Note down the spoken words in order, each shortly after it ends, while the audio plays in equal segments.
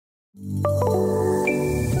Now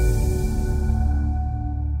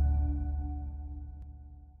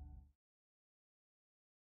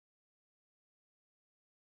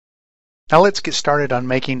let's get started on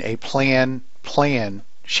making a plan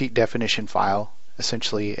sheet definition file,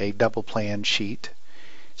 essentially a double plan sheet.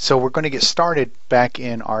 So we're going to get started back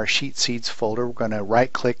in our sheet seeds folder. We're going to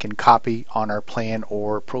right click and copy on our plan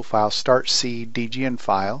or profile start seed DGN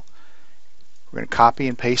file. We're going to copy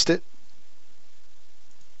and paste it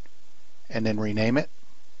and then rename it.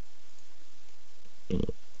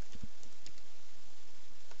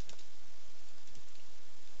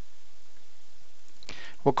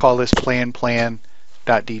 We'll call this plan.dgnlib,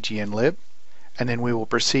 and then we will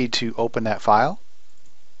proceed to open that file.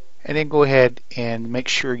 And then go ahead and make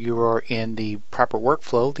sure you are in the proper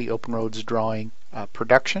workflow, the OpenRoads drawing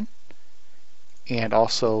production, and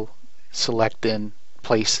also select then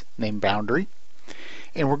place name boundary.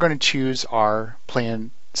 And we're going to choose our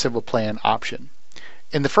civil plan option.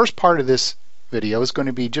 In the first part of this video is going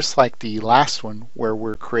to be just like the last one, where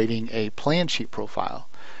we're creating a plan sheet profile,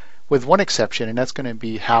 with one exception, and that's going to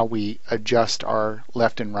be how we adjust our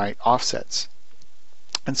left and right offsets.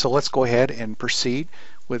 And so let's go ahead and proceed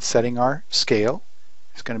with setting our scale.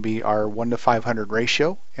 It's going to be our 1:500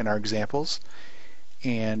 ratio in our examples,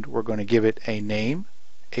 and we're going to give it a name,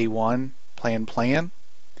 A1 plan.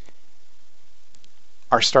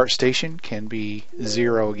 Our start station can be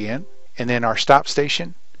 0 again, and then our stop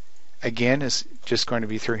station again is just going to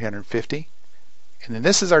be 350. And then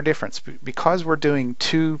this is our difference. Because we're doing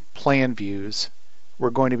two plan views, we're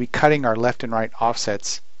going to be cutting our left and right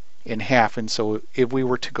offsets in half. And so if we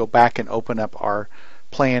were to go back and open up our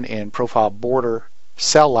plan and profile border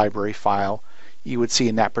cell library file, you would see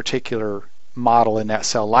in that particular model in that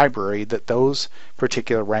cell library that those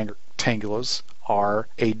particular rectangles are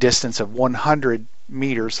a distance of 100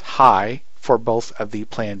 meters high for both of the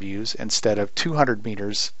plan views instead of 200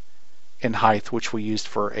 meters in height, which we used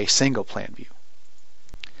for a single plan view.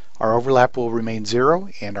 Our overlap will remain 0,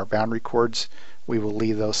 and our boundary chords, we will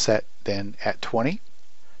leave those set then at 20.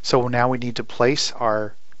 So now we need to place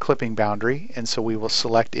our clipping boundary, and so we will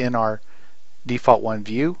select in our default one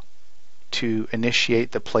view to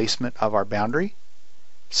initiate the placement of our boundary,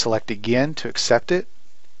 select again to accept it,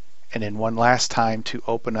 and then one last time to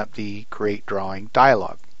open up the Create Drawing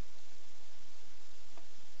dialog.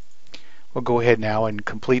 We'll go ahead now and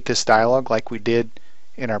complete this dialog like we did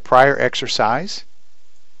in our prior exercise.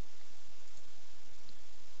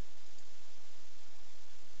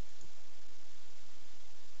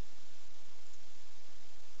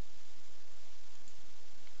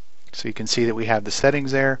 So you can see that we have the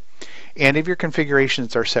settings there. And if your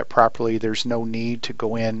configurations are set properly, there's no need to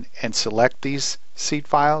go in and select these seed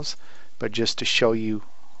files, but just to show you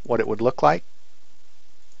what it would look like.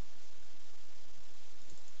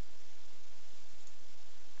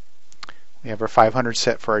 We have our 500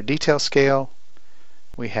 set for our detail scale.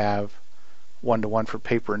 We have 1:1 for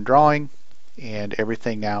paper and drawing, and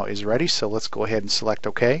everything now is ready. So let's go ahead and select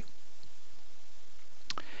OK.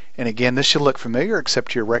 And again, this should look familiar,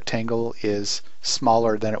 except your rectangle is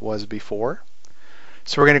smaller than it was before.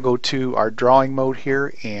 So we're going to go to our drawing mode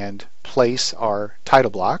here and place our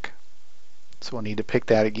title block. So we'll need to pick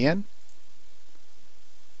that again.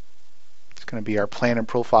 It's going to be our plan and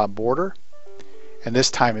profile border. And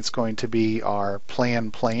this time it's going to be our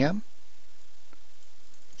plan.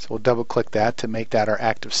 So we'll double click that to make that our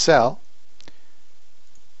active cell.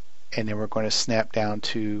 And then we're going to snap down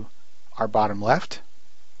to our bottom left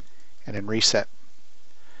and then reset.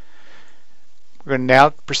 We're going to now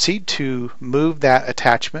proceed to move that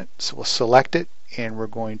attachment. So we'll select it, and we're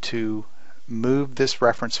going to move this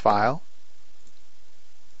reference file.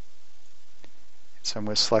 So I'm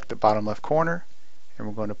going to select the bottom left corner, and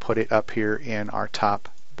we're going to put it up here in our top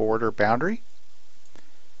border boundary.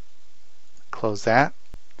 Close that,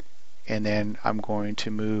 and then I'm going to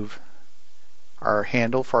move our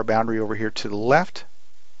handle for our boundary over here to the left,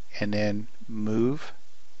 and then move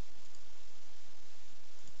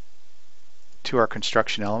to our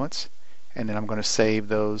construction elements, and then I'm going to save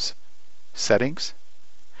those settings.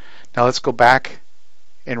 Now let's go back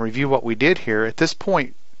and review what we did here. At this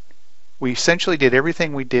point, we essentially did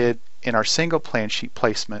everything we did in our single plan sheet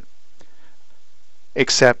placement,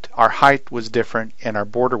 except our height was different and our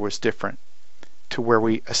border was different to where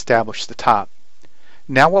we established the top.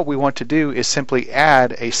 Now what we want to do is simply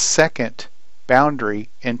add a second boundary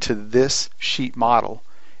into this sheet model,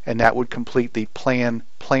 and that would complete the plan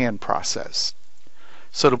process.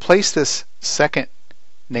 So to place this second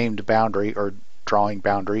named boundary or drawing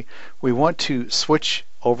boundary, we want to switch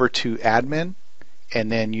over to admin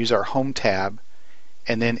and then use our home tab,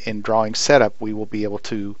 and then in drawing setup we will be able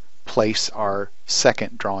to place our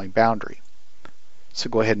second drawing boundary. So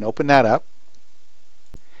go ahead and open that up.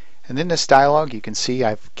 And in this dialog, you can see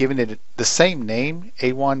I've given it the same name,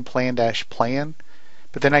 A1 plan-plan,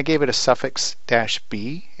 but then I gave it a suffix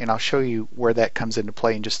 -b, and I'll show you where that comes into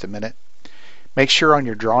play in just a minute. Make sure on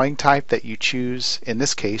your drawing type that you choose, in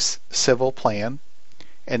this case, civil plan,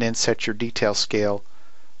 and then set your detail scale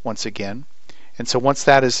once again. And so once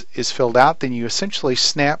that is filled out, then you essentially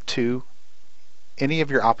snap to any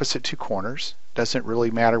of your opposite two corners, doesn't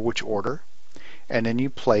really matter which order, and then you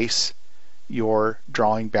place your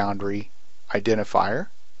drawing boundary identifier.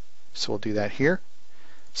 So we'll do that here.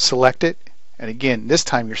 Select it, and again, this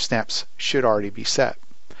time your snaps should already be set.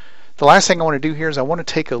 The last thing I want to do here is I want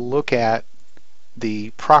to take a look at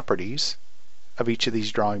the properties of each of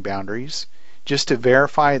these drawing boundaries just to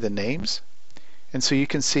verify the names. And so you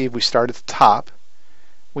can see if we start at the top,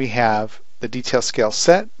 we have the detail scale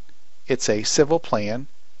set. It's a civil plan.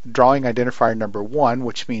 Drawing identifier number 1,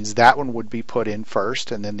 which means that one would be put in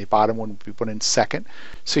first, and then the bottom one would be put in second.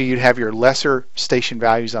 So you'd have your lesser station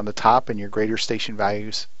values on the top and your greater station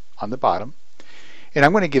values on the bottom. And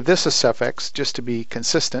I'm going to give this a suffix just to be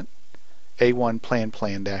consistent, A1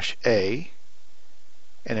 plan-A.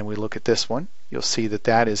 And then we look at this one, you'll see that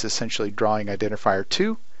that is essentially drawing identifier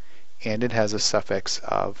 2, and it has a suffix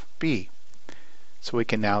of B. So we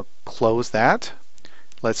can now close that.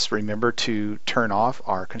 Let's remember to turn off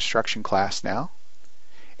our construction class now.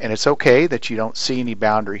 And it's okay that you don't see any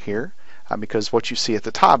boundary here because what you see at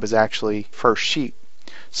the top is actually first sheet.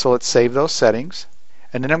 So let's save those settings.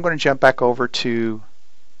 And then I'm going to jump back over to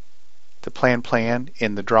the plan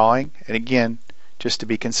in the drawing. And again, just to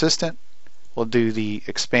be consistent, we'll do the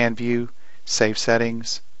expand view, save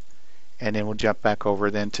settings, and then we'll jump back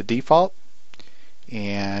over then to default.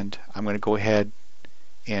 And I'm going to go ahead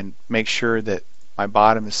and make sure that my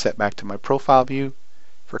bottom is set back to my profile view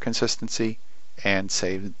for consistency and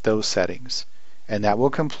save those settings. And that will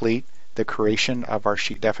complete the creation of our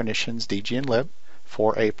sheet definitions DGNLib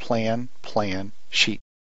for a plan sheet.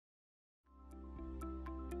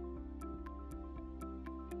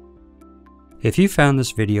 If you found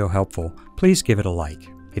this video helpful, please give it a like.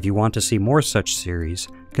 If you want to see more such series,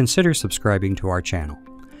 consider subscribing to our channel.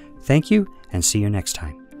 Thank you, and see you next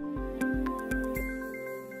time.